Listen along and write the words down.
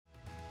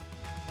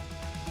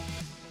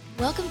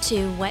Welcome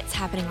to What's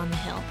Happening on the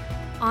Hill.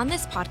 On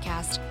this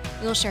podcast,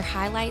 we will share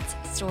highlights,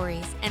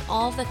 stories, and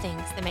all of the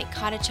things that make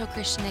Cottage Hill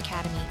Christian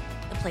Academy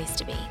the place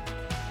to be.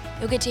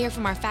 You'll get to hear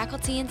from our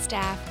faculty and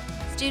staff,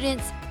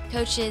 students,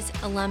 coaches,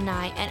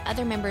 alumni, and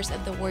other members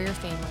of the Warrior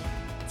family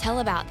tell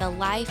about the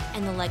life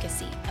and the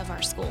legacy of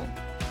our school.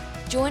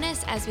 Join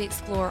us as we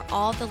explore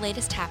all the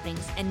latest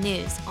happenings and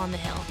news on the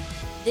Hill.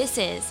 This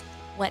is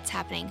What's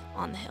Happening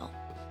on the Hill.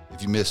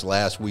 If you missed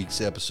last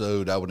week's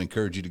episode, I would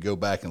encourage you to go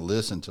back and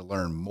listen to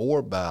learn more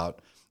about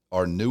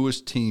our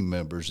newest team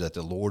members that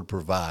the Lord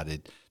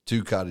provided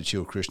to Cottage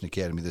Hill Christian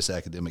Academy this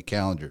academic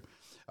calendar.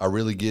 I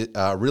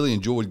really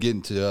enjoyed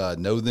getting to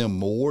know them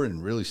more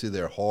and really see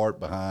their heart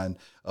behind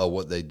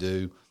what they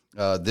do.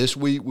 This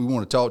week, we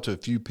want to talk to a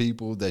few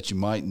people that you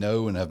might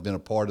know and have been a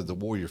part of the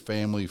Warrior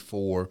family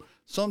for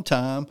some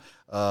time,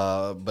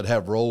 but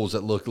have roles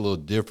that look a little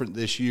different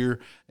this year.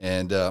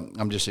 And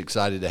I'm just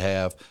excited to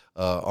have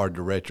our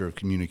Director of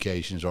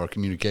Communications, our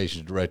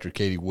Communications Director,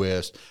 Katie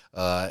West.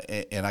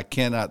 And I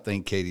cannot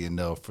thank Katie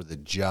enough for the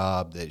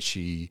job that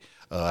she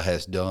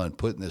has done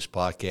putting this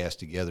podcast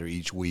together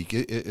each week.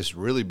 It's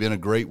really been a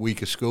great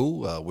week of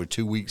school. We're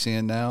 2 weeks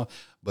in now,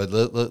 but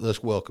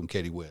let's welcome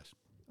Katie West.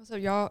 So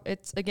y'all,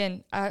 it's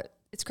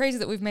crazy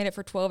that we've made it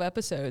for 12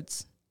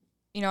 episodes.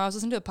 You know, I was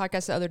listening to a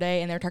podcast the other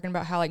day, and they were talking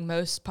about how, like,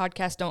 most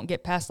podcasts don't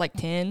get past,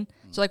 10.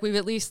 So, we've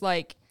at least,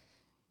 made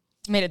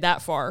it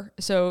that far.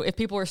 So, if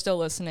people are still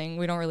listening,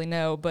 we don't really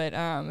know. But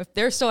if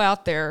they're still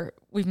out there,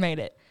 we've made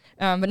it.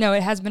 But, no,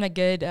 it has been a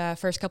good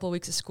first couple of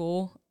weeks of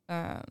school.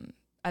 I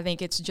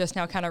think it's just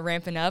now kind of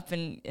ramping up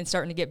and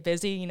starting to get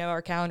busy. You know,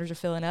 our calendars are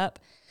filling up.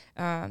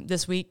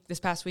 This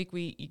past week,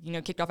 we,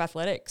 kicked off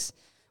athletics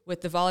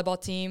with the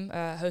volleyball team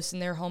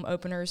hosting their home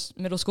openers,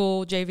 middle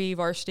school, JV,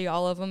 varsity,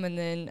 all of them, and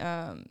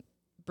then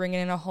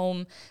bringing in a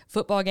home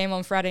football game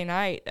on Friday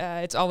night.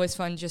 It's always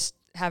fun just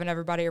having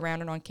everybody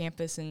around and on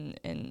campus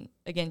and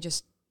again,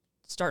 just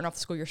starting off the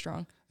school year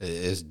strong.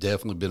 It's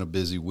definitely been a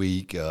busy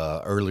week.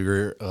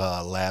 Earlier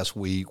last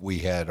week, we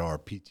had our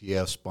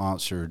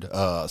PTF-sponsored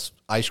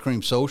ice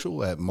cream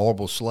social at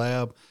Marble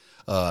Slab.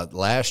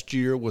 Last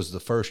year was the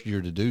first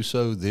year to do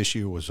so. This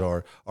year was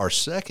our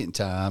second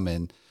time,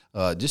 and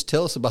just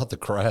tell us about the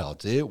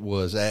crowds. It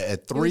was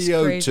at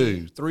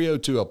 3:02.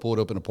 3:02, I pulled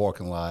up in the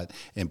parking lot,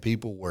 and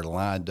people were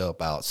lined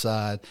up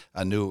outside.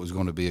 I knew it was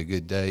going to be a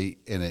good day,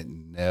 and it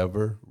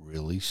never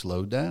really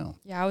slowed down.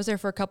 Yeah, I was there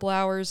for a couple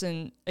hours,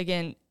 and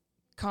again,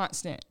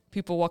 constant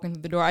people walking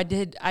through the door. I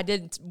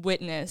did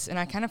witness, and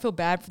I kind of feel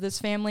bad for this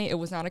family. It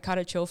was not a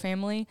Cottage Hill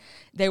family.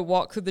 They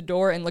walked through the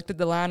door and looked at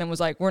the line and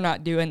was like, "We're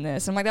not doing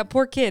this." I'm like, that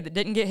poor kid that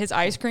didn't get his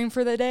ice cream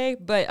for the day.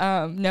 But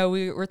no,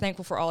 we're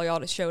thankful for all of y'all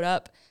that showed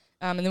up.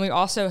 And then we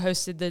also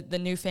hosted the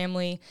new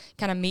family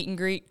kind of meet and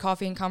greet,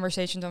 coffee and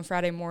conversations on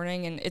Friday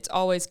morning. And it's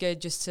always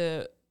good just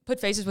to put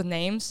faces with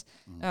names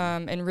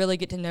and really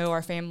get to know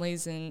our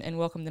families and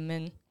welcome them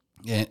in.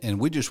 And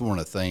we just want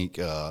to thank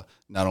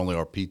not only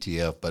our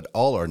PTF, but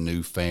all our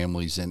new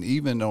families and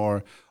even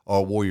our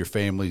Warrior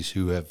families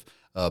who have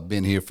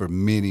been here for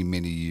many,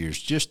 many years.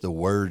 Just the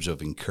words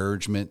of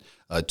encouragement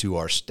to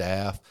our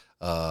staff.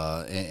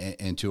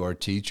 And to our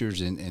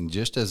teachers and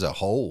just as a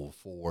whole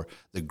for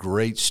the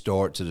great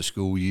start to the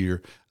school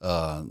year.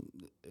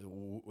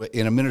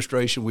 In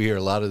administration, we hear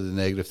a lot of the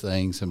negative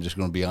things. I'm just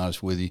going to be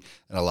honest with you.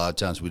 And a lot of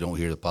times we don't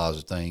hear the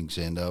positive things.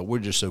 And we're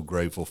just so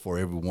grateful for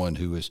everyone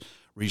who has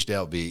reached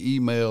out via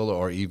email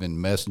or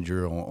even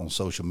messenger on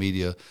social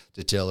media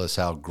to tell us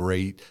how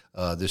great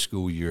this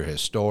school year has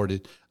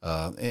started.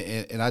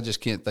 And I just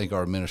can't thank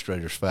our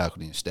administrators,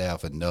 faculty, and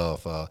staff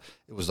enough.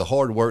 It was the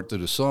hard work through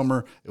the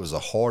summer. It was the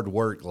hard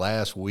work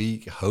last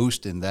week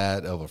hosting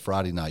that of a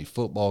Friday night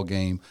football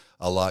game.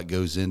 A lot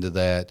goes into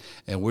that,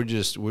 and we're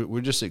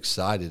just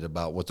excited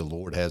about what the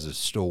Lord has in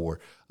store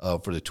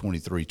for the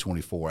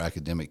 23-24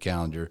 academic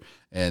calendar.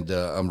 And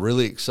I'm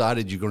really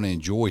excited you're going to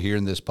enjoy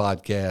hearing this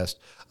podcast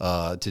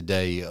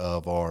today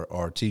of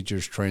our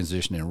teachers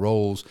transitioning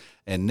roles.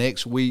 And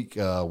next week,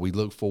 we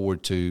look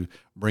forward to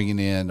bringing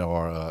in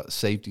our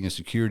safety and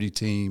security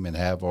team and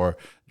have our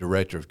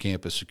Director of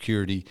Campus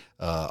Security,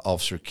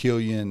 Officer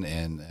Killian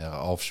and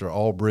Officer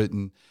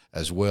Albritton,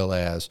 as well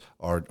as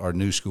our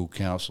new school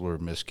counselor,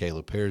 Miss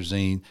Kayla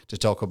Perzine, to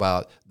talk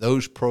about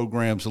those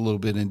programs a little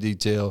bit in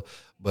detail.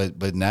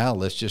 But now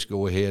let's just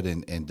go ahead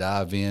and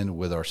dive in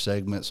with our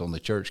segments on the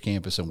church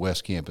campus and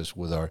West Campus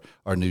with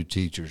our new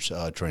teachers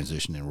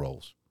transitioning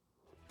roles.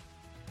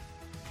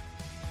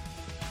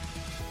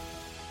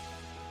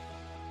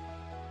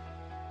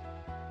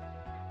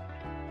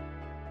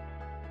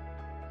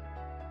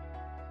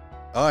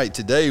 All right,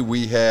 today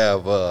we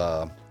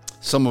have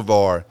some of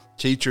our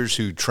teachers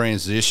who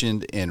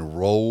transitioned in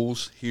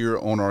roles here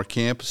on our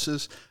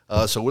campuses.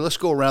 So let's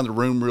go around the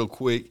room real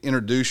quick.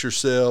 Introduce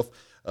yourself,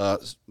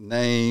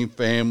 name,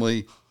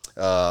 family,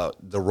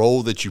 the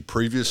role that you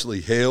previously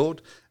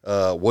held,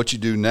 what you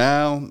do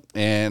now,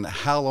 and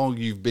how long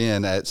you've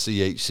been at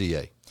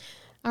CHCA.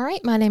 All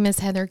right, my name is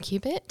Heather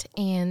Cubitt,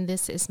 and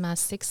this is my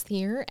 6th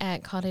year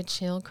at Cottage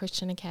Hill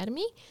Christian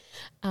Academy.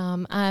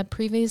 I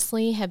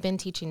previously have been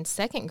teaching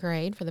 2nd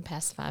grade for the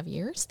past 5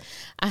 years.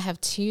 I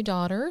have 2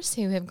 daughters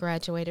who have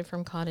graduated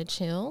from Cottage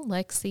Hill,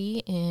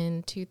 Lexi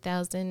in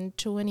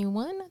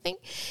 2021, I think,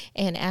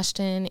 and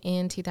Ashton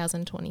in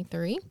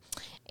 2023.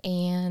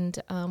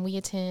 And we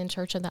attend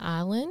Church of the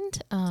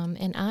Island,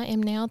 and I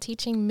am now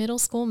teaching middle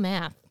school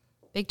math.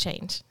 Big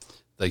change.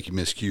 Thank you,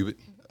 Miss Cubitt.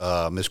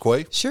 Ms.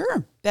 Quave?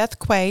 Sure. Beth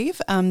Quave.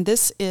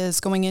 This is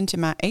going into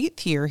my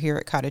 8th year here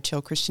at Cottage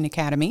Hill Christian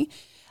Academy.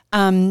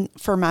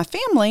 For my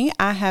family,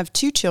 I have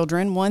 2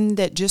 children, one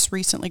that just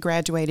recently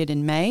graduated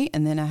in May,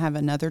 and then I have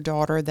another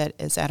daughter that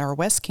is at our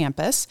West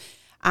Campus.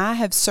 I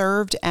have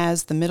served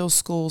as the middle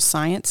school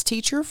science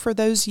teacher for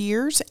those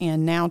years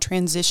and now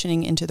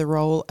transitioning into the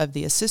role of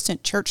the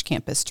assistant church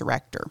campus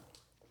director.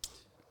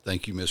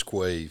 Thank you, Ms.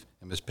 Quave.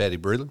 And Ms. Patty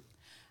Brieler?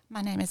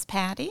 My name is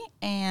Patty,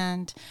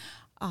 and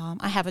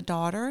I have a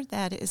daughter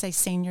that is a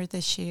senior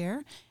this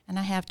year, and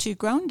I have 2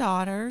 grown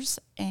daughters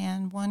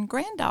and 1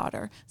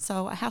 granddaughter,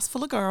 so a house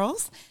full of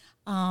girls.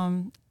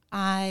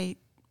 I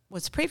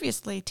was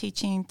previously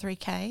teaching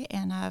 3K,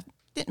 and I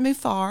didn't move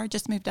far,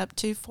 just moved up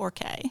to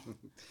 4K.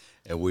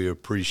 And we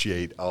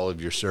appreciate all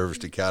of your service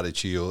to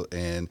Cottage Hill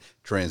and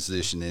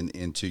transitioning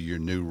into your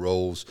new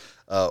roles.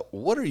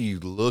 What are you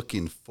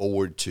looking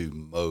forward to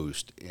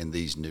most in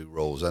these new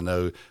roles? I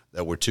know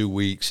that we're 2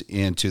 weeks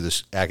into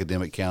this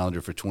academic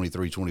calendar for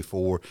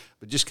 23-24,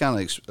 but just kind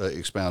of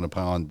expound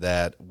upon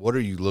that. What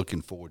are you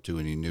looking forward to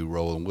in your new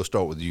role? And we'll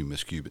start with you,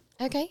 Ms. Cubitt.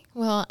 Okay.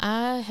 Well,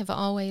 I have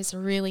always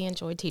really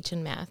enjoyed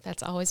teaching math.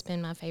 That's always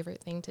been my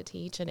favorite thing to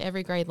teach at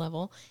every grade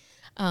level.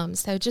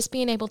 So just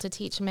being able to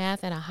teach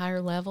math at a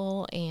higher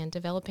level and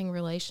developing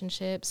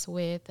relationships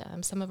with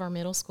some of our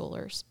middle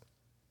schoolers.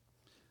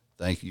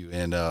 Thank you.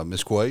 And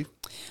Ms. Quave?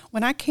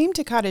 When I came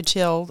to Cottage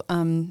Hill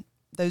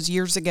those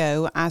years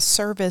ago, I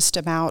serviced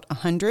about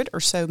 100 or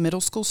so middle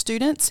school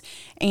students,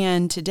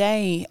 and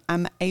today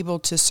I'm able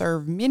to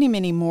serve many,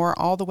 many more,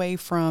 all the way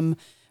from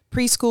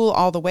preschool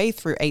all the way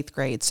through 8th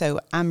grade. So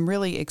I'm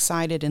really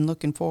excited and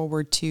looking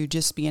forward to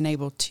just being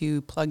able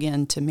to plug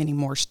into many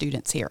more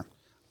students here.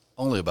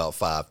 Only about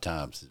 5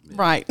 times.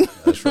 Right.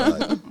 That's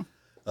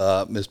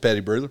right. Ms.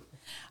 Patty Brieler?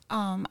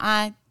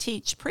 I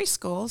teach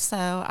preschool, so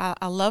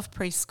I love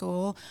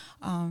preschool.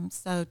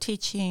 So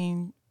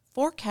teaching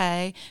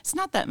 4K, it's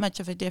not that much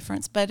of a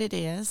difference, but it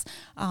is.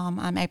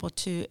 I'm able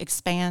to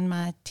expand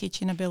my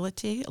teaching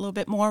ability a little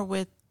bit more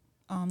with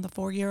the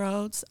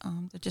 4-year-olds.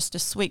 They're just a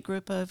sweet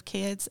group of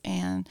kids,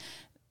 and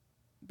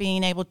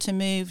being able to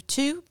move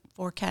to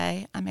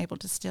 4K, I'm able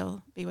to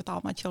still be with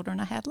all my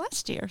children I had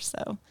last year,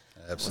 so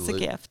Absolutely. It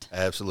was a gift.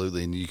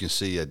 Absolutely, and you can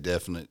see a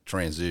definite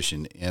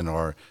transition in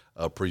our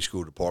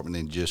preschool department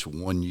in just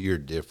 1 year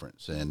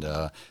difference. And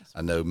I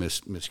know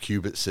Miss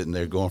Cubitt sitting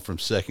there going from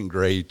 2nd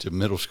grade to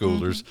middle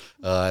schoolers,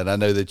 and I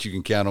know that you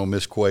can count on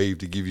Miss Quave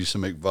to give you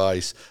some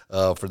advice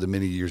for the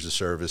many years of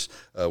service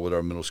with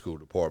our middle school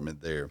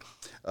department there.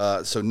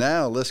 So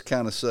now let's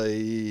kind of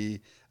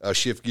say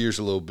shift gears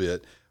a little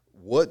bit.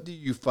 What do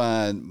you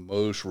find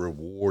most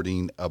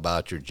rewarding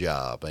about your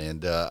job?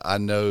 And I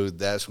know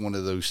that's one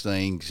of those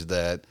things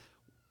that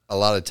a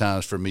lot of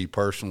times for me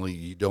personally,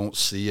 you don't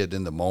see it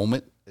in the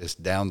moment. It's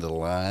down the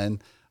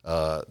line,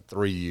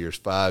 3 years,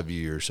 5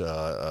 years,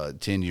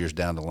 10 years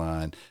down the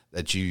line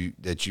that you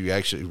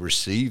actually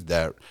receive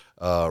that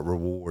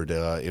reward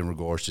in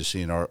regards to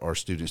seeing our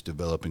students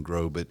develop and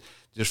grow. But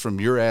just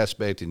from your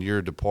aspect in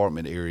your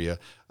department area,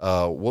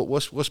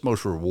 what's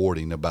most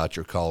rewarding about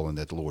your calling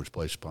that the Lord's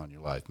placed upon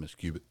your life, Ms.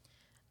 Cubitt?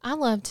 I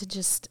love to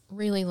just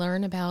really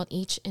learn about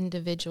each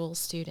individual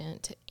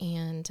student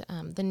and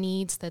the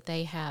needs that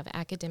they have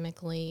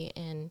academically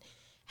and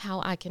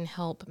how I can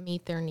help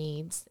meet their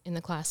needs in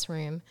the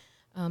classroom.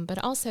 But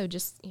also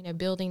just,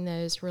 building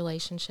those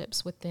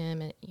relationships with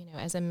them,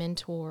 as a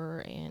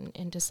mentor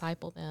and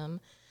disciple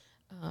them.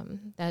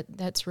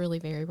 That's really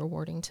very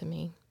rewarding to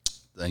me.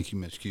 Thank you,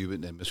 Ms.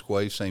 Cubitt. And Ms.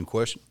 Quave, same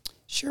question.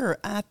 Sure.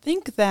 I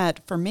think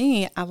that for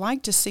me, I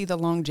like to see the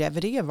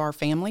longevity of our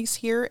families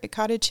here at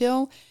Cottage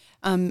Hill.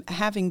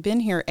 Having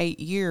been here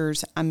 8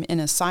 years, I'm in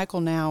a cycle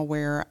now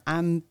where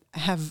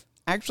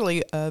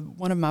actually,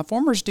 one of my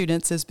former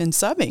students has been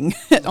subbing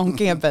on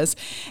campus.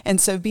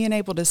 And so being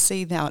able to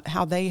see that,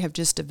 how they have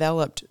just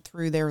developed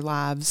through their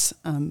lives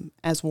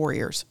as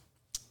warriors.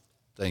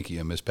 Thank you.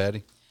 And Ms.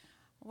 Patty?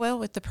 Well,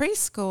 with the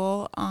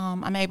preschool,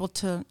 I'm able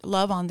to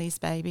love on these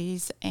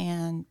babies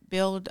and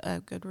build a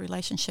good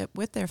relationship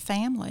with their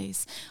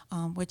families,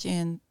 which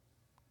in,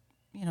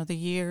 the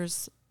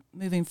years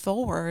moving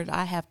forward,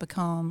 I have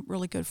become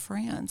really good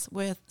friends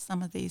with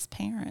some of these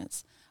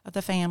parents of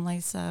the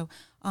families. So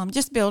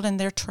just building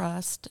their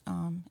trust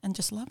and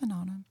just loving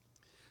on them.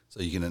 So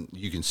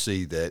you can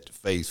see that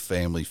faith,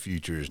 family,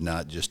 future is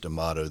not just a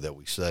motto that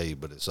we say,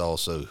 but it's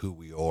also who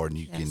we are, and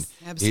you can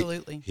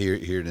absolutely hear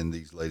it in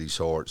these ladies'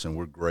 hearts, and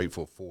we're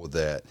grateful for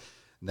that.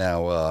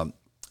 Now,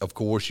 of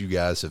course, you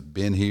guys have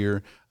been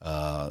here.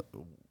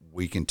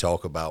 we can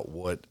talk about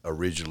what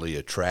originally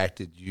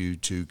attracted you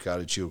to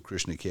Cottage Hill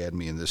Christian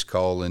Academy and this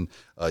calling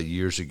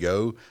years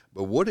ago.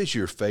 But what is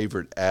your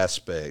favorite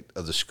aspect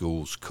of the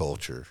school's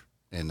culture?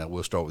 And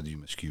we'll start with you,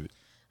 Ms. Cubitt.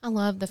 I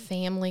love the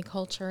family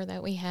culture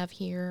that we have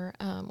here,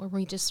 where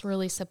we just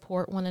really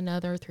support one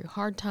another through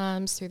hard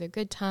times, through the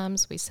good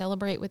times. We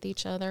celebrate with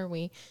each other.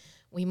 We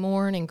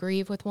mourn and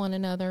grieve with one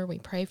another. We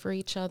pray for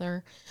each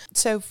other.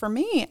 So for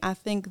me, I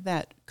think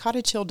that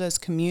Cottage Hill does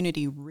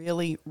community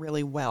really,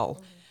 really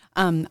well.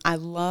 I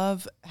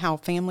love how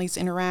families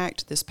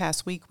interact. This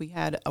past week, we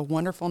had a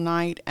wonderful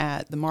night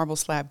at the Marble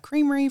Slab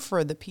Creamery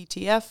for the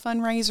PTF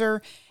fundraiser,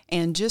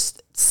 and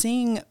just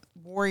seeing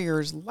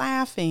warriors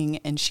laughing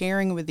and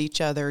sharing with each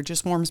other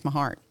just warms my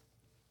heart.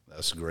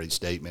 That's a great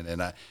statement,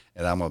 and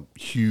I'm a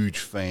huge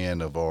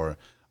fan of our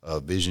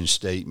vision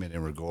statement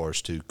in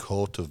regards to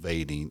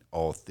cultivating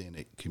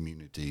authentic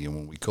community. And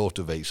when we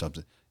cultivate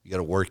something, you got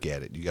to work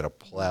at it. You got to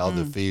plow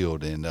the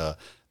field, and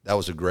that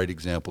was a great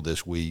example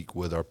this week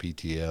with our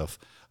PTF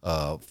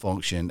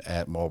function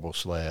at Marble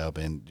Slab,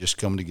 and just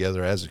coming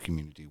together as a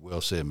community.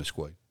 Well said, Ms.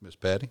 Quave. Ms.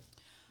 Patty?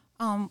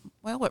 Well,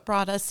 what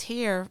brought us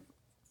here,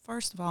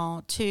 first of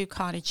all, to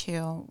Cottage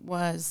Hill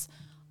was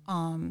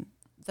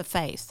the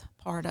faith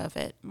part of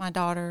it. My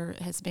daughter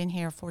has been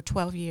here for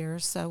 12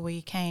 years, so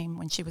we came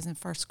when she was in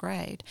first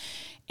grade,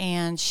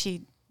 and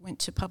she went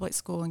to public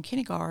school and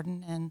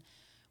kindergarten, and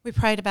we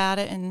prayed about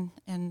it,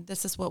 and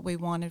this is what we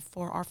wanted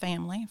for our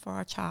family, for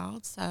our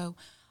child. So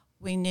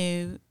we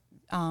knew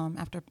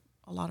after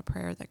a lot of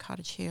prayer that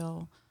Cottage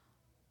Hill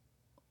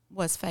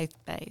was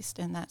faith-based,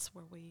 and that's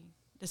where we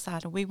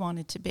decided we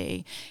wanted to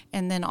be.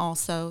 And then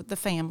also the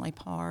family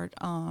part.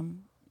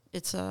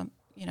 It's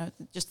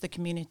just the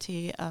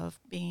community of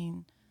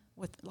being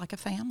with like a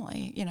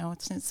family.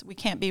 Since we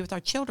can't be with our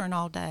children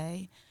all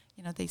day,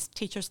 these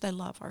teachers, they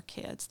love our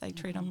kids. They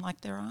treat them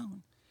like their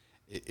own.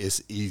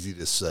 It's easy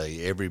to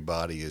say.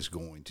 Everybody is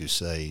going to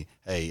say,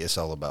 hey, it's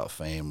all about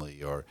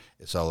family, or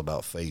it's all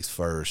about faith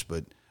first.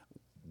 But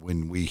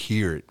when we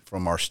hear it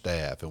from our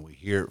staff, and we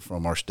hear it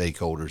from our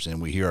stakeholders, and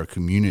we hear our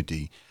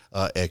community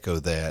echo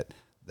that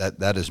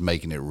is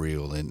making it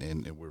real,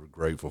 and we're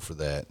grateful for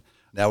that.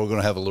 Now we're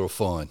going to have a little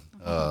fun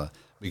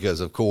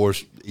because, of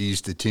course, ease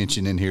the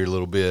tension in here a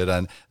little bit.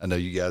 I know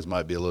you guys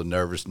might be a little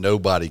nervous.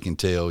 Nobody can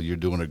tell. You're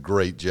doing a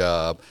great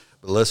job.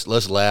 But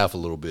let's laugh a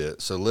little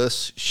bit. So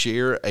let's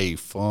share a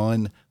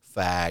fun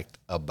fact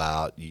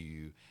about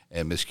you.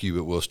 And Ms.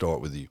 Cubitt, we'll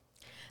start with you.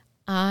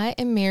 I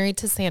am married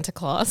to Santa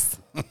Claus.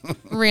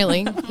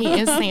 Really,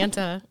 he is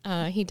Santa.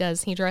 He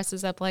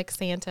dresses up like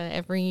Santa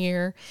every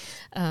year.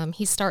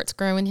 He starts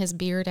growing his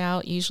beard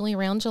out usually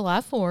around July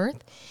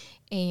 4th.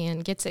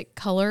 And gets it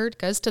colored,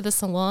 goes to the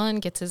salon,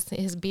 gets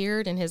his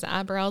beard and his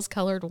eyebrows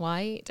colored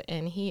white,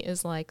 and he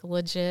is like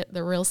legit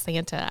the real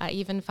Santa. I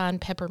even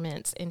find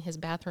peppermints in his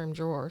bathroom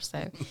drawer,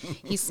 so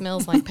he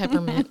smells like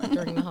peppermint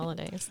during the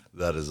holidays.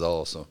 That is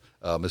awesome.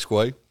 Ms.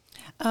 Quave?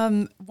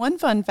 One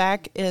fun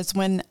fact is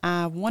when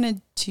I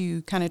wanted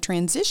to kind of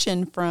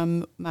transition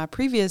from my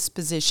previous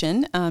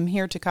position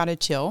here to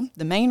Cottage Hill,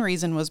 the main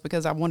reason was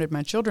because I wanted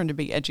my children to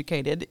be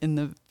educated in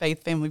the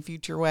faith, family,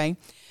 future way.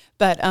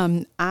 But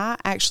I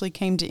actually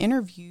came to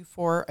interview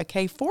for a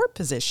K-4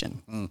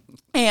 position.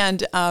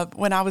 And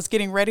when I was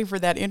getting ready for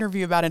that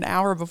interview about an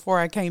hour before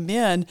I came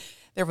in,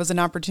 there was an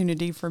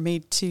opportunity for me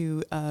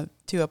to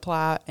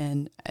apply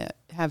and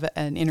have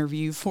an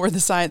interview for the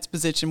science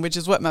position, which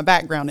is what my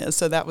background is.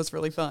 So that was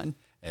really fun.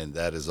 And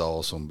that is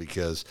awesome,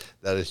 because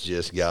that is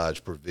just God's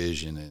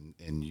provision,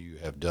 and you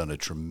have done a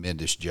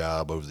tremendous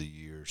job over the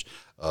years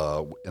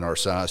in our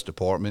science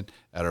department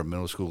at our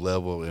middle school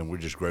level, and we're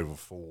just grateful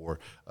for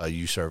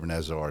you serving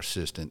as our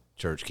assistant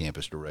church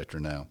campus director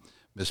now.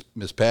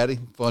 Miss Patty,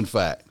 fun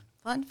fact.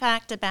 Fun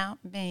fact about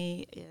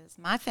me is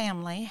my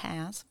family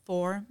has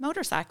 4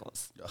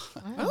 motorcycles.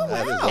 Oh,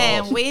 wow.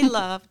 And we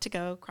love to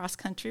go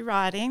cross-country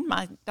riding.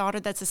 My daughter,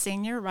 that's a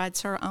senior,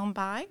 rides her own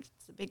bike.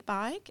 It's a big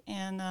bike,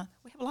 and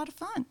we have a lot of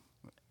fun.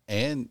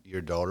 And your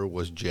daughter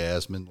was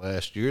Jasmine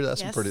last year.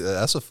 That's Yes.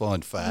 That's a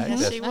fun fact. Yes,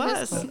 That's- she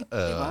was.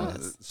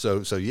 She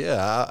was. So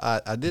yeah,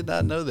 I did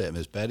not know that,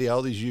 Miss Patty.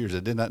 All these years,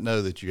 I did not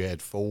know that you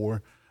had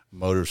 4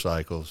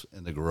 motorcycles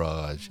in the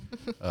garage.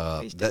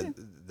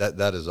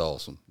 That is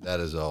awesome. That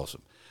is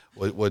awesome.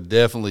 Well,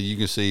 definitely, you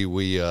can see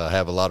we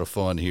have a lot of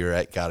fun here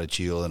at Cottage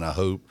Hill, and I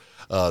hope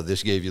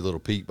this gave you a little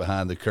peek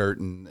behind the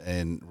curtain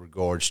in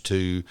regards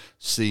to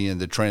seeing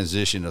the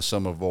transition of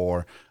some of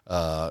our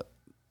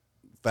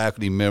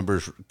faculty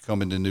members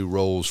come into new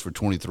roles for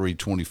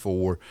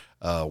 23-24.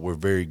 We're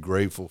very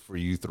grateful for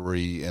you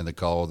 3 and the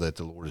call that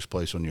the Lord has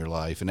placed on your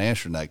life and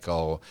answering that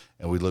call,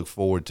 and we look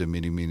forward to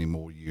many, many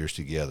more years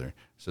together.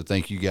 So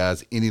thank you,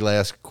 guys. Any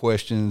last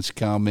questions,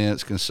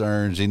 comments,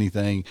 concerns,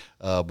 anything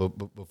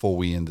before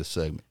we end this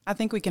segment? I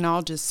think we can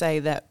all just say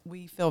that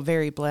we feel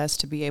very blessed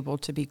to be able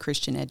to be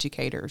Christian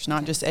educators,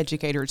 not just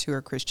educators who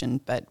are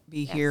Christian, but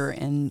be here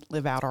and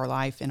live out our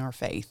life in our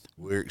faith.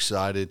 We're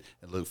excited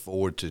and look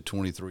forward to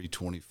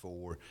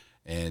 23-24.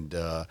 And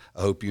I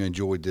hope you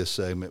enjoyed this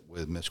segment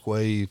with Ms.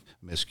 Quave,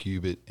 Ms.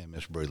 Cubitt, and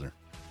Ms. Brieler.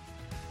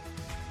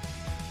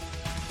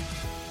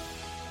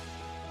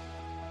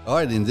 All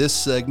right, in this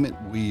segment,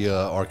 we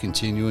are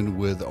continuing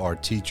with our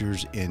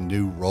teachers in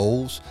new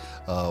roles.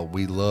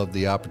 We love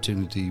the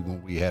opportunity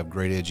when we have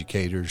great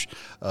educators,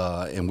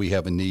 and we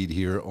have a need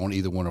here on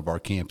either one of our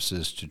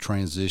campuses to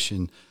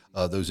transition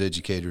those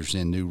educators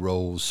in new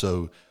roles.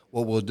 So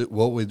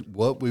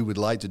what we would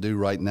like to do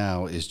right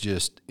now is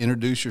just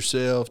introduce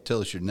yourself, tell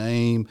us your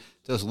name,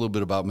 tell us a little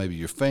bit about maybe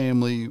your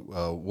family,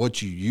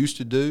 what you used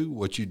to do,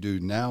 what you do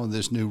now in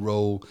this new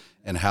role,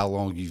 and how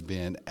long you've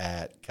been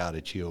at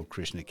Cottage Hill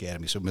Christian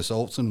Academy. So, Ms.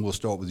 Olsen, we'll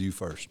start with you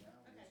first.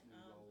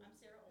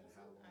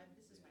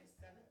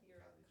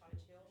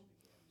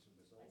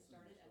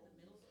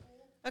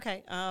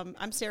 Okay,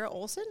 I'm Sarah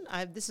Olsen.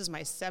 This is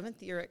my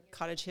 7th year at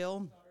Cottage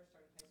Hill. I started at the middle school. Okay,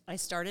 I'm Sarah Olsen. This is my 7th year at Cottage Hill. I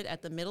started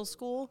at the middle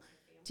school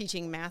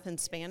teaching math and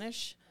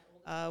Spanish.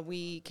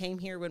 We came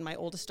here when my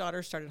oldest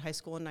daughter started high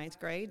school in 9th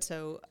grade.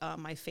 So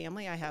my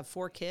family, I have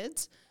 4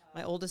 kids.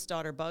 My oldest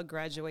daughter, Bug,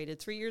 graduated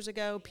 3 years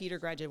ago. Peter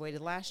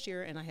graduated last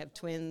year, and I have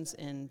twins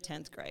in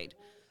 10th grade.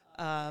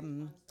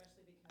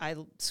 I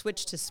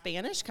switched to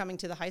Spanish coming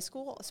to the high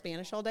school,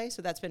 Spanish all day,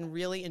 so that's been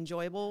really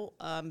enjoyable,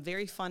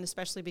 very fun,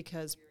 especially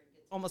because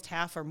almost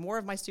half or more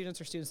of my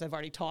students are students I've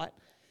already taught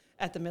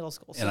at the middle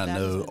school. So and I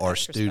know our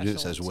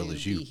students, as well to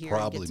as you, be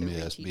probably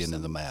miss being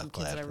in the math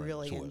class. That I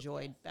really as well.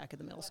 enjoyed back at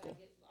the middle school.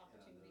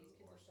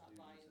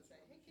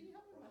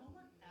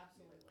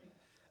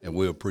 And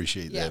we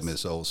appreciate that,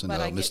 Ms. Olsen.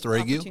 Ms.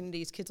 Threadgill?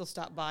 Opportunities, kids will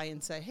stop by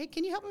and say, hey,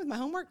 can you help me with my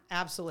homework?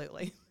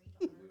 Absolutely.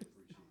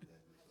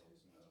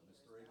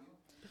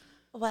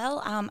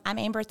 Well, I'm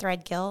Amber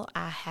Threadgill.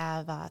 I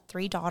have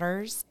 3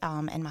 daughters,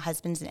 and my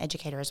husband's an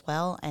educator as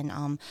well.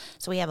 And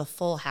so we have a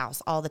full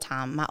house all the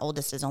time. My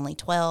oldest is only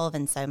 12,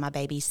 and so my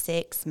baby's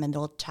 6. My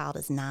middle child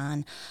is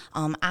 9.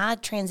 I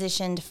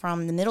transitioned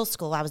from the middle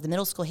school. I was the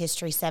middle school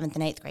history 7th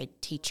and 8th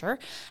grade teacher,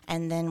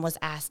 and then was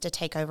asked to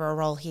take over a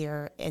role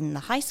here in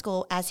the high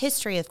school as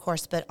history, of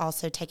course, but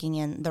also taking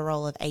in the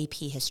role of AP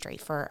history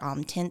for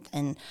 10th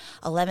and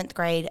 11th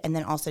grade, and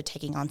then also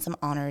taking on some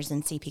honors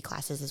and CP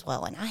classes as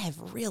well. And I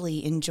have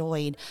really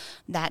enjoyed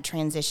that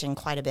transition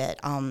quite a bit.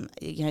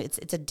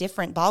 It's a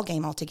different ball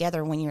game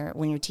altogether when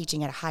you're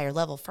teaching at a higher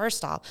level,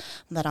 first off,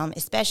 but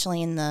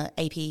especially in the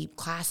AP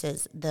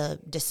classes, the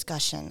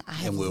discussion. I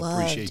have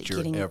loved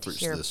getting to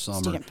hear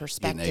student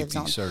perspectives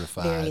on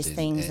various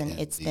things, and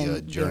it's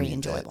been very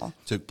enjoyable.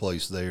 Took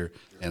place there,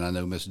 and I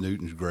know Ms.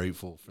 Newton's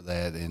grateful for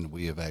that, and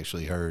we have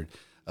actually heard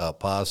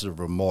positive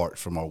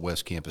remarks from our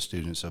West Campus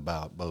students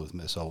about both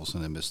Ms.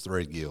 Olsen and Ms.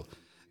 Threadgill.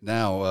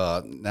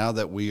 Now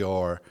that we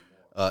are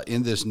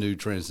in this new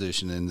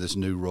transition, in this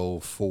new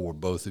role for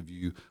both of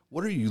you,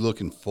 what are you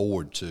looking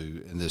forward to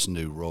in this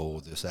new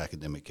role, this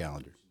academic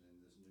calendar?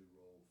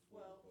 Well,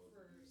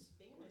 for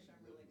Spanish,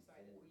 I'm really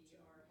excited.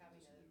 We are having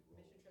a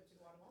mission trip to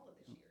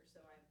Guatemala this year,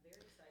 so I'm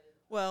very excited.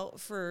 Well,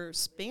 for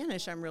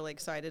Spanish, I'm really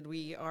excited.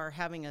 We are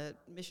having a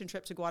mission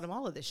trip to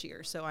Guatemala this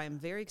year, so I am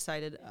very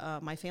excited.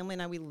 My family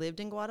and I, we lived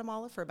in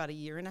Guatemala for about a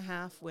year and a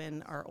half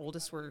when our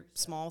oldest were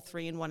small,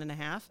 3 and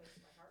 1.5.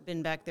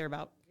 Been back there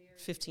about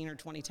 15 or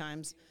 20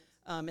 times.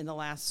 In the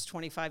last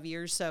 25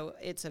 years. So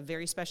it's a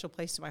very special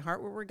place to my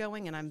heart where we're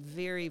going, and I'm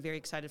very, very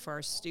excited for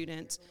our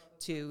students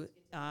to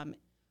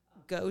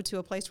go to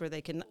a place where they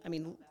can,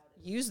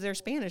 use their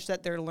Spanish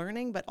that they're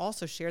learning, but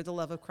also share the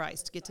love of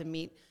Christ, get to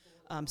meet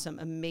some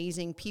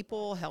amazing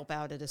people, help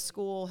out at a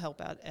school, help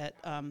out at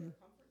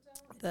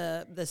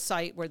the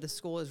site where the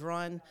school is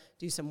run,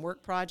 do some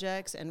work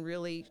projects, and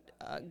really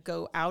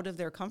go out of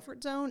their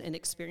comfort zone and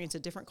experience a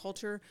different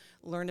culture,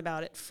 learn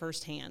about it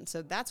firsthand.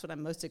 So that's what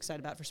I'm most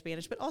excited about for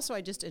Spanish. But also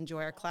I just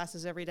enjoy our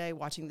classes every day,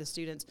 watching the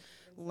students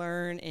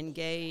learn,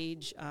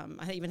 engage.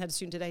 I even had a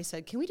student today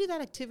said, can we do that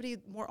activity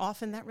more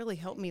often? That really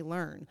helped me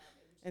learn.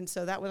 And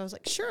so that one I was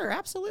like, sure,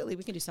 absolutely,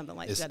 we can do something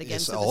like that again.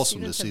 It's so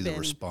awesome to see the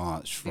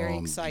response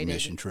from the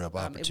mission trip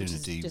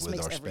opportunity just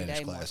with our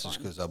Spanish classes,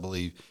 because I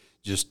believe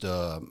just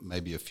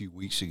maybe a few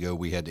weeks ago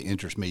we had the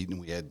interest meeting.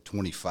 We had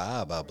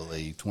 25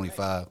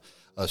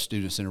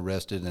 students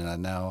interested,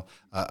 and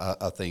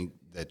I think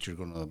that you're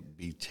going to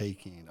be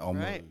taking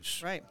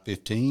almost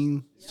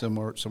 15,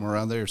 somewhere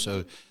around there.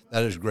 So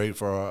that is great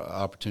for our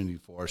opportunity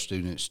for our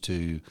students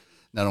to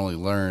not only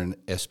learn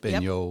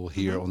Espanol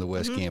here on the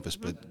West Campus,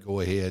 but go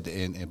ahead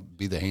and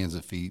be the hands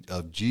and feet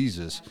of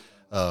Jesus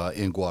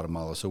in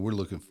Guatemala. So we're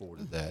looking forward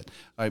to that.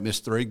 All right,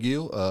 Ms.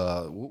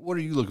 Threadgill, what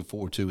are you looking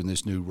forward to in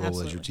this new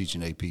role as you're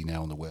teaching AP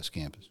now on the West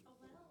Campus?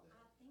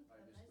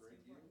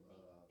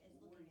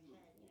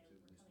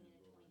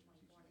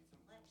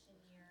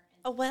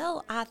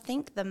 Well, I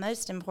think the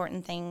most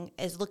important thing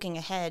is looking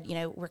ahead.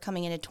 We're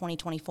coming into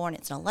 2024 and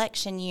it's an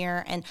election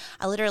year. And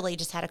I literally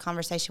just had a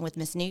conversation with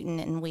Miss Newton,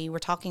 and we were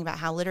talking about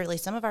how literally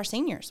some of our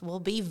seniors will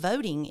be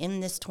voting in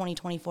this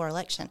 2024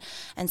 election.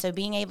 And so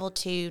being able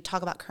to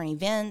talk about current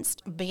events,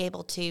 be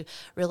able to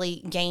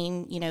really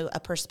gain, a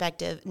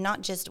perspective,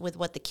 not just with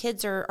what the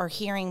kids are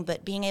hearing,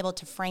 but being able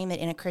to frame it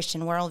in a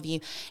Christian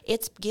worldview.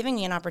 It's giving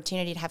me an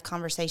opportunity to have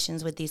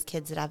conversations with these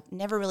kids that I've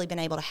never really been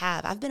able to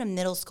have. I've been a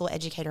middle school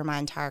educator my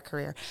entire career.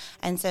 career.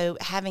 And so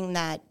having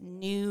that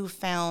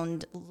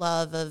newfound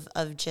love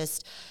of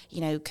just,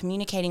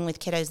 communicating with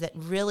kiddos that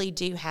really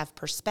do have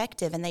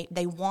perspective and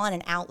they want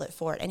an outlet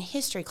for it. And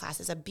history class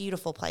is a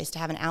beautiful place to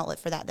have an outlet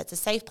for that. That's a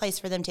safe place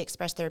for them to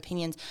express their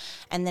opinions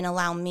and then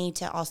allow me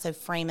to also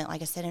frame it,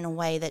 like I said, in a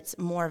way that's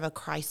more of a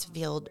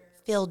Christ-filled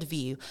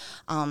view.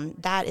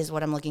 That is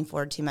what I'm looking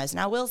forward to most. And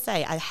I will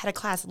say, I had a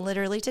class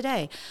literally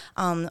today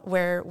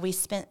where we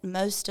spent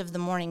most of the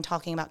morning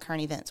talking about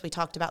current events. We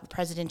talked about the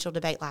presidential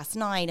debate last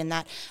night, and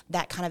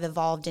that kind of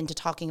evolved into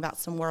talking about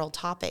some world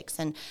topics.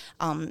 And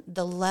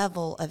the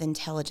level of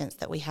intelligence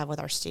that we have with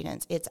our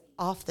students, it's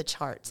off the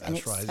charts. That's and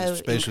it's right. so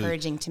Especially,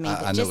 encouraging to me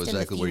that I know just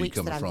exactly in where the you're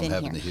few weeks coming that from, I've been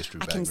having here, the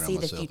history I can background see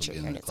the myself, future,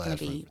 being in and the it's going to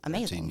classroom be for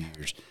 15 amazing.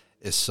 years.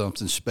 It's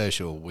something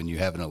special when you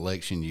have an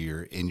election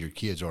year and your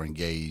kids are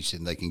engaged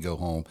and they can go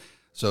home.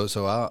 So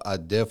I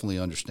definitely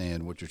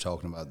understand what you're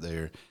talking about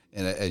there.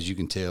 And as you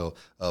can tell,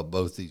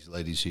 both these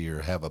ladies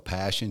here have a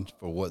passion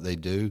for what they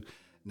do.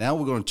 Now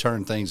we're going to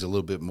turn things a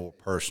little bit more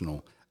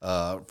personal.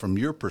 From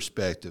your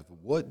perspective,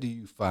 what do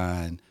you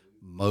find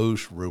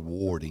most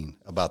rewarding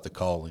about the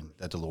calling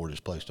that the Lord has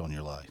placed on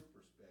your life?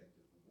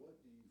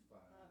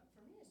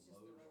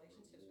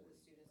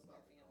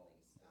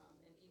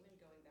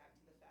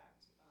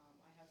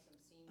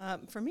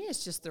 For me,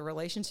 it's just the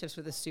relationships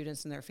with the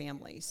students and their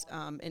families.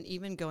 And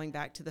even going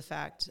back to the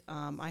fact,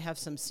 I have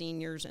some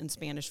seniors in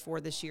Spanish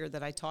 4 this year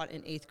that I taught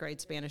in 8th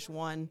grade Spanish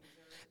 1.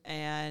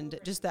 And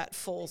just that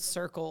full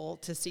circle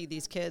to see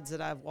these kids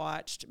that I've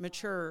watched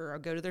mature or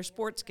go to their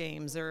sports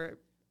games, their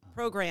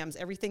programs,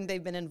 everything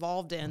they've been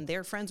involved in.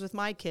 They're friends with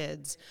my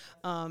kids.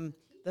 The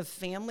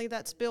family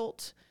that's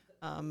built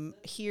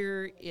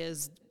here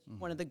is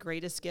one of the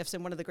greatest gifts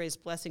and one of the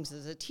greatest blessings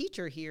as a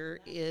teacher here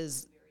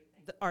is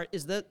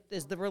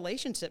the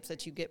relationships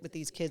that you get with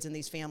these kids and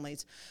these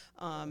families,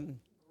 and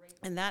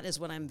that is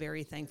what I'm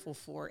very thankful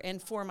for.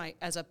 And for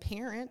as a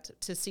parent,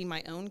 to see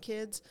my own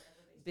kids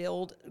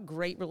build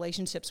great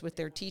relationships with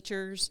their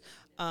teachers.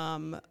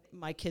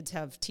 My kids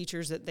have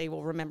teachers that they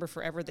will remember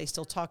forever. They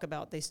still talk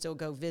about. They still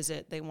go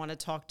visit. They want to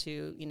talk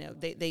to.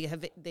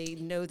 They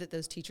know that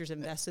those teachers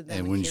invested in them.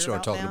 And when you care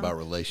start talking them. about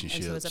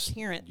relationships, and so as a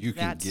parent, you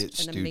can that's get an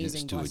students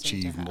amazing to blessing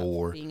achieve have,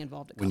 more being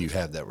involved at when you Cottage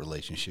Hill. have that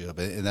relationship.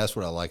 And that's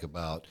what I like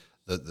about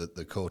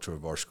the culture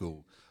of our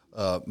school.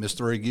 Ms.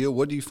 Threadgill,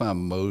 what do you find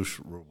most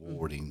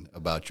rewarding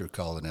about your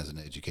calling as an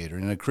educator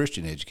and a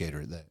Christian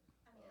educator at that?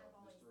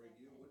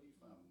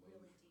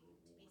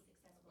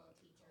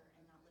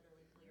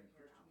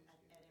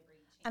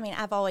 I mean,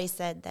 I've always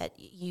said that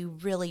you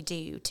really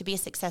do, to be a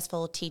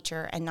successful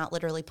teacher and not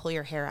literally pull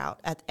your hair out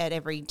at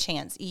every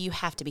chance, you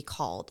have to be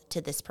called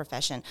to this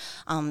profession.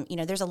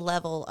 There's a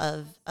level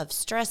of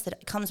stress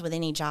that comes with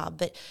any job,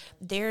 but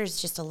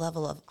there's just a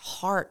level of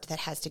heart that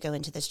has to go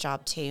into this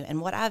job too.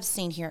 And what I've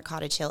seen here at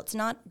Cottage Hill, it's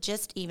not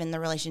just even the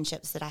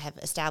relationships that I have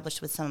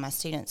established with some of my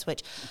students,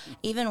 which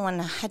even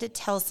when I had to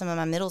tell some of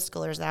my middle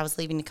schoolers that I was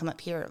leaving to come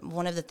up here,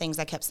 one of the things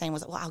I kept saying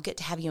was, well, I'll get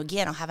to have you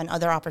again. I'll have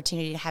another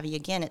opportunity to have you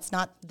again. It's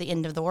not the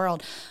end of the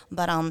world,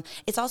 but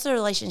it's also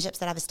relationships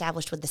that I've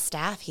established with the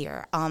staff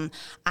here.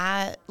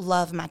 I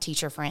love my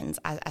teacher friends.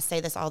 I say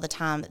this all the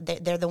time.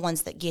 They're the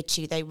ones that get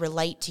you. They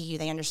relate to you.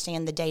 They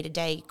understand the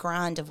day-to-day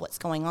grind of what's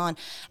going on,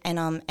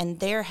 and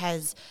there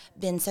has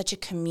been such a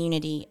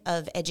community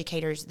of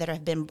educators that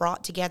have been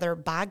brought together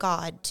by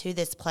God to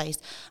this place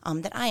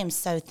that I am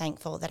so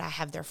thankful that I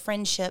have their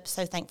friendship,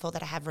 so thankful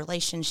that I have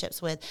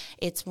relationships with.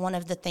 It's one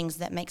of the things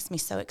that makes me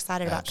so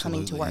excited about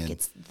coming to work. And,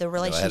 it's the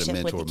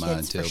relationship with the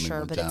kids for me sure,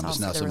 one but time, it's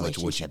also not the so much what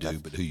you relationship do,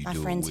 of but who you my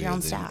do friends it here on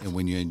with. staff. And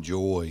when you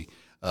enjoy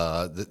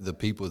the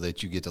people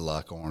that you get to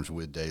lock arms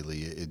with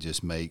daily, it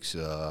just makes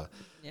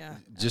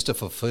just a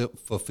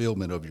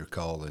fulfillment of your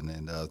calling.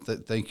 And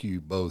thank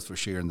you both for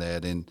sharing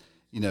that. And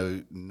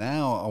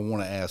now I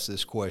want to ask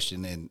this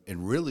question,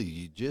 and really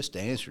you just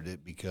answered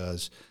it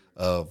because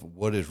of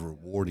what is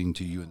rewarding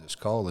to you in this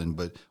calling.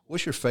 But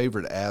what's your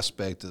favorite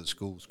aspect of the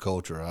school's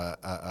culture?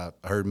 I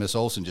heard Miss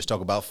Olsen just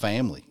talk about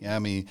family. I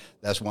mean,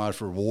 that's why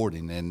it's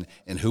rewarding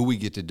and who we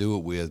get to do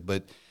it with.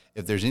 But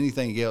if there's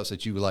anything else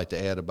that you would like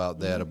to add about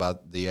that,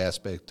 about the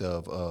aspect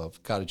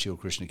of Cottage Hill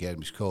Christian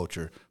Academy's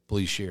culture,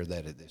 please share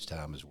that at this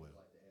time as well.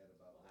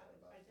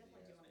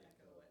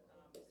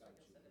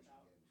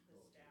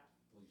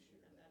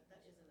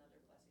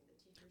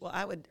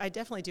 Well, I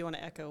definitely do want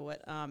to echo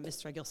what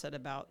Ms. Threadgill said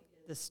about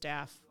the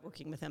staff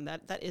working with him.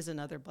 That is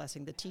another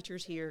blessing. The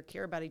teachers here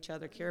care about each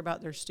other, care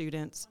about their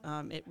students.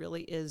 It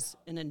really is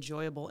an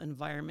enjoyable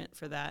environment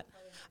for that.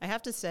 I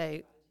have to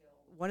say,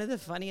 one of the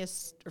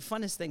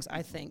funnest things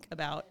I think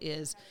about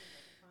is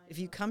if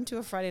you come to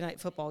a Friday night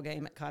football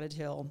game at Cottage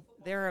Hill,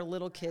 there are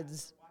little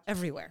kids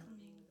everywhere,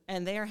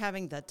 and they are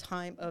having the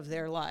time of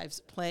their lives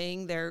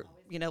playing their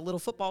little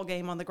football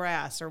game on the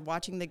grass or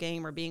watching the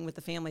game or being with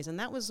the families. And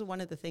that was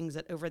one of the things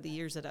that over the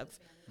years that I've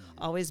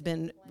always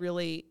been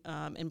really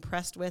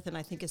impressed with, and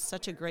I think is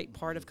such a great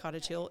part of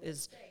Cottage Hill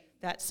is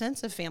that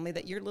sense of family,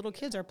 that your little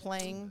kids are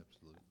playing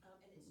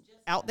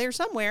out there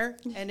somewhere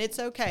and it's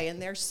okay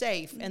and they're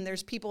safe and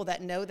there's people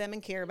that know them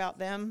and care about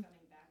them.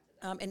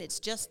 And it's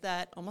just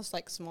that almost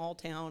like small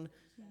town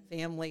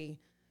family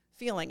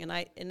feeling. And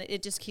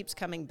it just keeps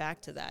coming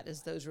back to that,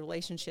 is those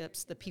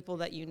relationships, the people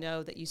that you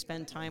know, that you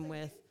spend time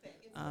with,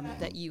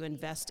 that you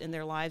invest in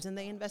their lives, and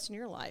they invest in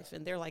your life.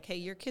 And they're like, hey,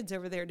 your kid's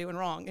over there doing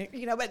wrong.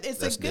 But it's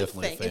That's a good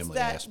thing. definitely a It's family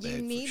that aspect,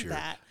 you need for sure.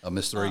 that.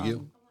 Ms.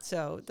 Threadgill?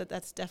 So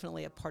that's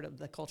definitely a part of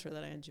the culture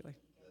that I enjoy.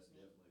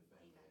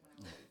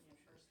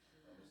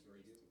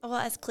 Well,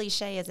 as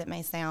cliche as it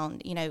may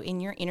sound, in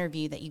your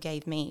interview that you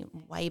gave me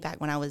way back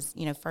when I was,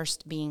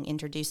 first being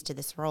introduced to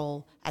this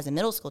role as a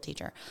middle school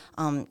teacher,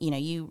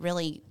 you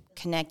really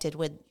connected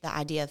with the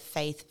idea of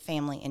faith,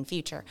 family, and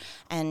future.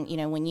 And,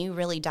 when you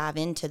really dive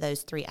into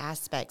those three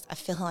aspects, I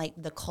feel like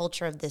the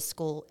culture of this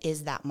school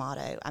is that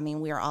motto. I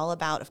mean, we are all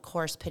about, of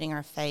course, putting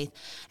our faith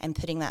and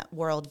putting that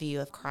worldview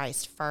of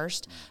Christ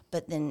first.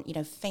 But then,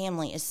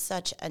 family is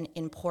such an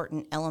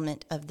important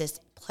element of this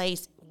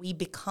place. We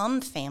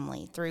become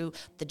family through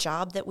the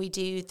job that we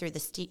do, through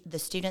the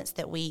students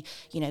that we,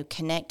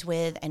 connect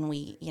with and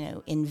we,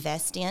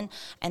 invest in.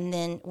 And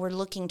then we're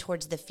looking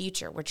towards the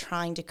future. We're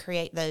trying to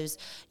create those,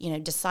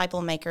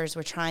 disciple makers.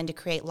 We're trying to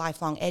create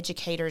lifelong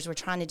educators. We're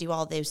trying to do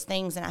all those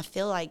things. And I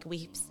feel like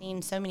we've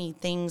seen so many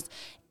things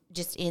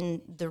just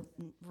in the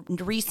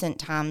recent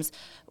times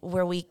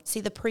where we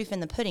see the proof in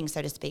the pudding,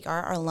 so to speak.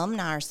 Our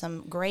alumni are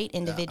some great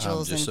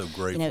individuals. I'm just and, so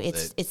grateful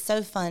it's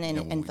so fun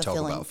and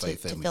fulfilling to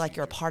feel like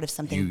you're a part of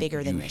something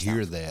bigger than yourself. You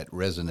hear that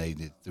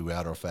resonated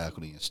throughout our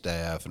faculty and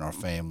staff and our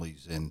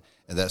families, and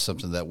that's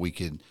something that we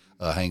can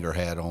hang our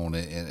hat on,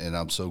 and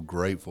I'm so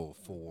grateful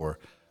for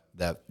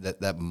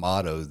that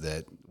motto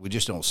that we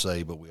just don't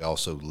say, but we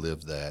also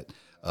live that.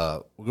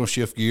 We're going to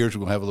shift gears.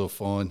 We're going to have a little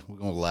fun. We're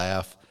going to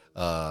laugh.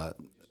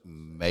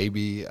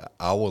 Maybe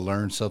I will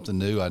learn something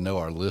new. I know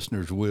our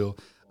listeners will.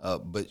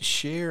 But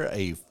share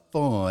a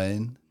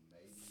fun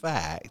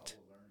fact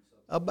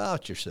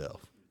about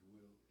yourself.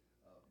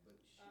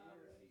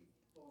 One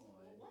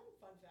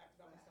fun fact about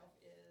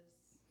myself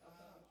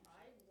is I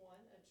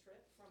won a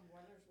trip from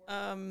Runner's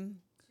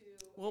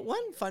World.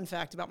 One fun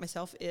fact about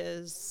myself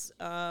is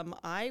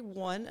I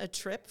won a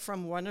trip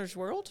from Runner's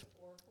World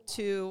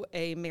to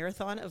a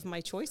marathon of my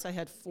choice. I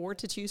had 4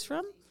 to choose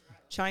from: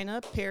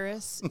 China,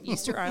 Paris,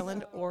 Easter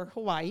Island, or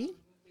Hawaii.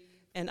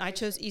 And I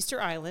chose Easter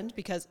Island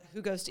because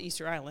who goes to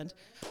Easter Island?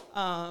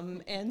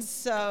 And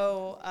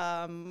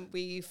so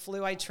we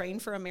flew. I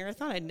trained for a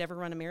marathon. I'd never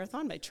run a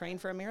marathon, but I trained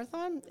for a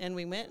marathon. And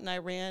we went and I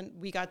ran.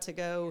 We got to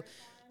go,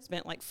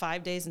 spent like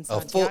 5 days in Santiago.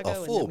 A full and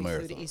then we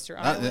marathon. flew to Easter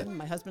Island,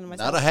 my husband and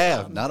myself. Not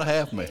a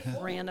half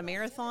marathon. Ran a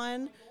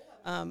marathon.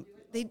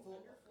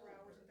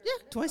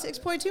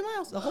 26.2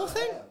 miles, the whole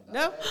thing.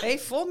 No, a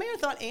full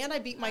marathon. And I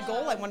beat my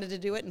goal. I wanted to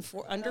do it in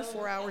under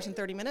 4 hours and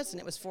 30 minutes, and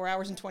it was 4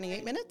 hours and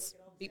 28 minutes.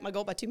 Beat my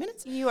goal by 2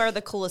 minutes. You are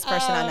the coolest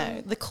person I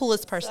know. The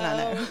coolest person I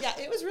know. Yeah,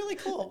 it was really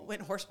cool.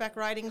 Went horseback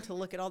riding to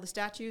look at all the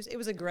statues. It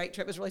was a great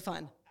trip. It was really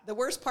fun. The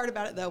worst part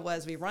about it, though,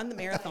 was we run the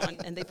marathon,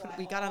 and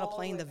we got on a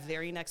plane the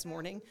very next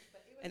morning,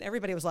 and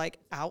everybody was like,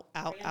 out.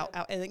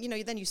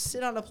 And then you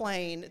sit on a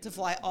plane to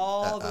fly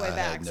all the way back.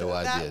 I had no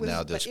idea.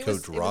 Now, does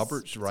Coach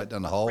Roberts right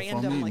down the hall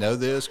random, from you know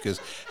this? Because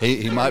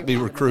he might be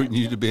recruiting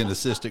you to be an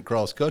assistant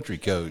cross-country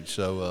coach.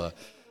 So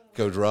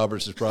Coach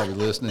Roberts is probably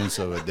listening,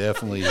 so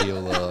definitely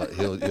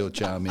he'll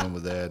chime in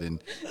with that, and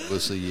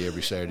we'll see you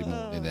every Saturday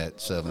morning at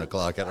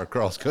 7:00 at our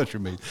cross-country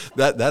meeting.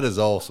 That is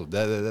awesome.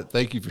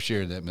 Thank you for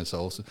sharing that, Miss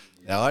Olsen.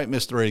 Now, all right,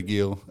 Miss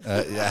Threadgill,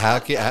 how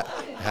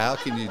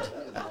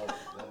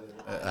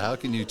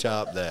can you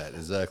top that?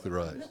 Exactly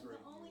right.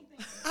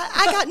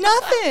 I got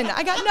nothing.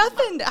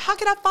 How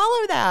could I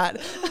follow that?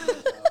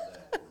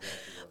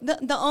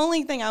 The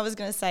only thing I was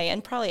going to say,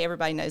 and probably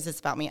everybody knows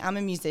this about me, I'm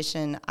a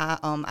musician.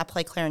 I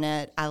play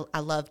clarinet. I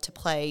love to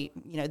play.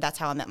 That's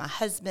how I met my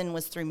husband,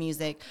 was through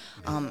music.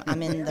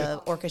 I'm in the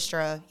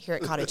orchestra here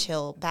at Cottage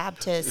Hill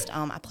Baptist.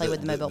 I play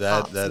with the Mobile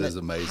Pops. That is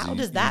amazing. How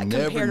does that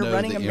compare to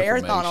running a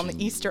marathon on the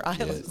Easter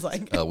Islands?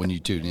 When you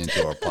tune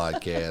into our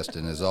podcast,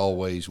 and as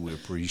always, we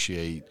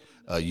appreciate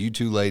you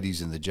two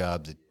ladies and the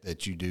job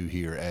that you do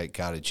here at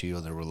Cottage Hill,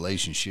 and the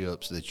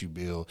relationships that you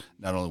build,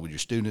 not only with your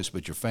students,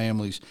 but your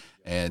families.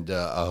 And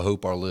I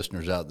hope our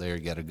listeners out there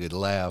got a good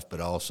laugh,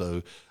 but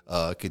also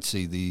could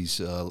see these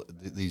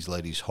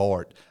ladies'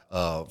 heart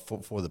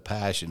for the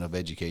passion of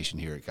education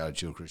here at Cottage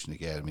Hill Christian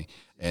Academy.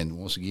 And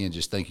once again,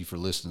 just thank you for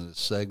listening to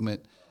this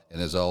segment.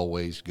 And as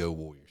always, go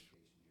Warriors.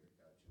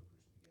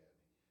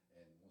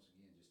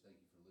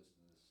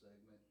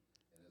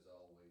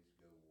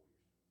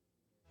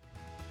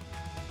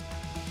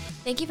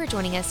 Thank you for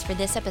joining us for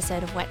this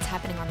episode of What's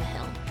Happening on the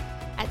Hill.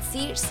 At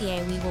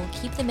CHCA, we will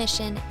keep the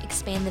mission,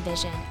 expand the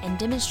vision, and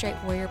demonstrate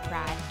warrior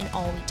pride in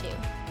all we do.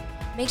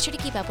 Make sure to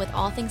keep up with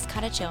all things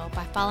Cottage Hill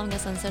by following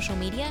us on social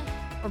media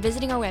or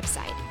visiting our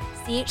website,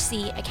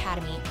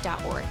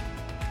 chcacademy.org.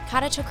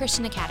 Cottage Hill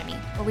Christian Academy,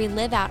 where we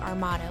live out our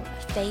motto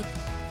of faith,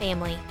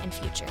 family, and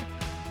future.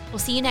 We'll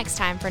see you next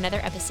time for another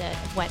episode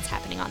of What's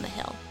Happening on the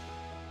Hill.